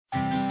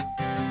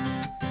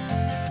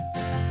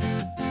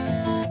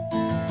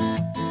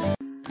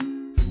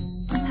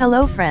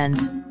Hello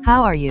friends,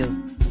 how are you?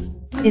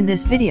 In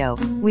this video,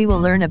 we will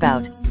learn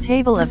about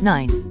table of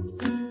 9.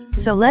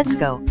 So let's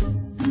go.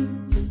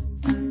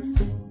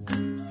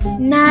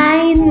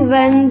 9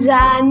 ones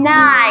are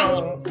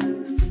 9.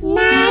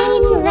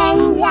 9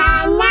 ones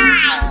are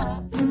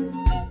 9.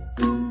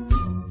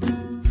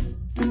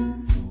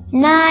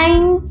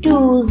 9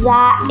 twos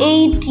are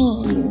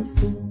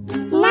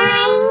 18.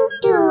 9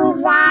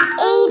 twos are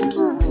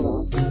 18.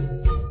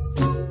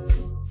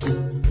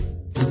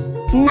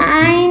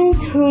 9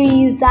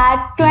 threes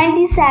are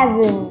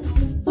 27.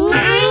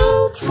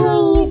 9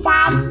 threes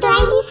are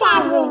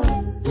 27.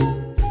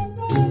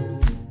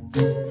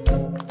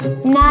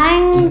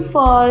 9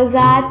 fours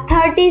are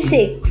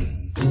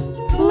 36.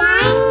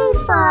 9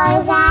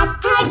 fours are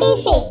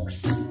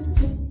 36.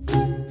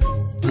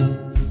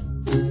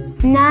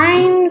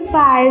 9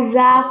 fives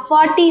are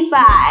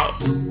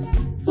 45.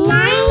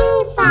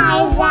 9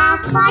 fives are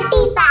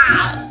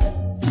 45.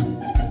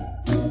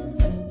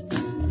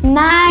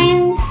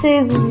 9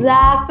 sixes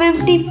are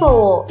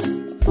 54.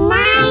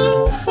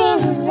 9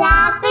 sixes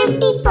are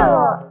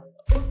 54.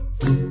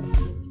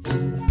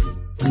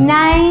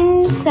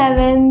 9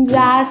 sevens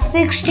are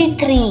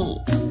 63.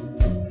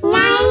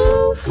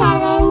 9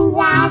 sevens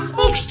are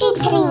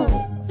 63.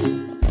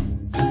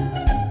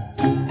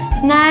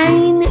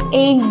 9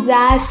 eights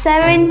are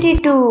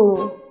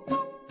 72.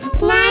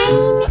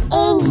 9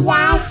 eights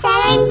are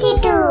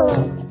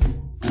 72.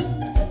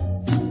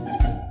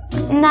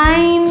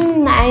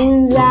 9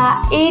 nines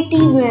are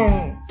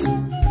 81.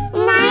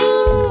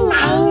 9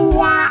 nines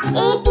are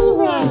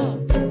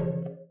 81.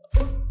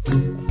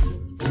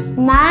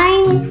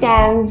 9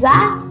 tens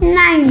are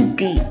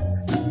 90.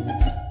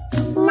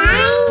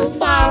 9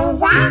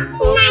 tens are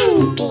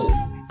 90.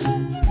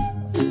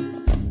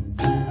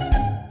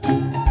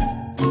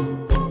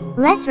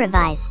 Let's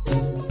revise.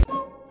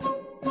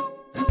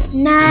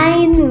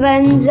 9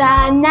 ones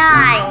are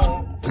 9.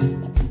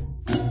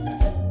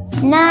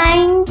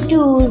 9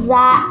 twos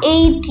are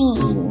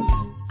 18.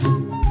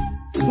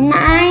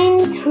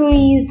 9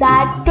 threes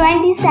are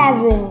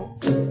 27.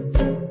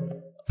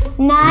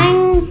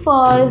 9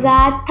 fours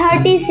are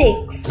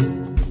 36.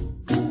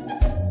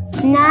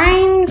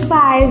 9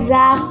 fives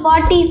are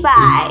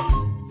 45.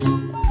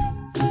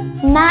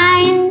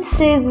 9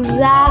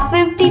 sixes are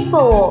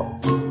 54.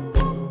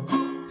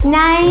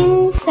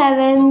 9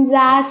 sevens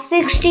are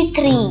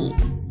 63.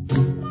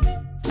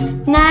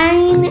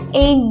 9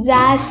 eights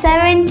are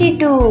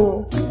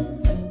 72.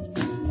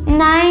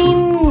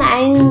 9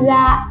 nines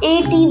are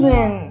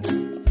 81.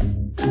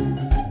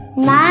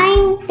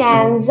 9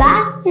 tens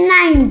are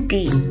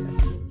 90.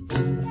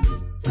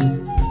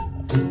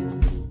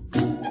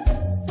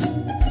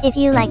 If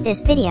you like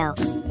this video,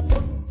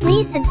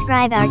 please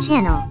subscribe our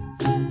channel.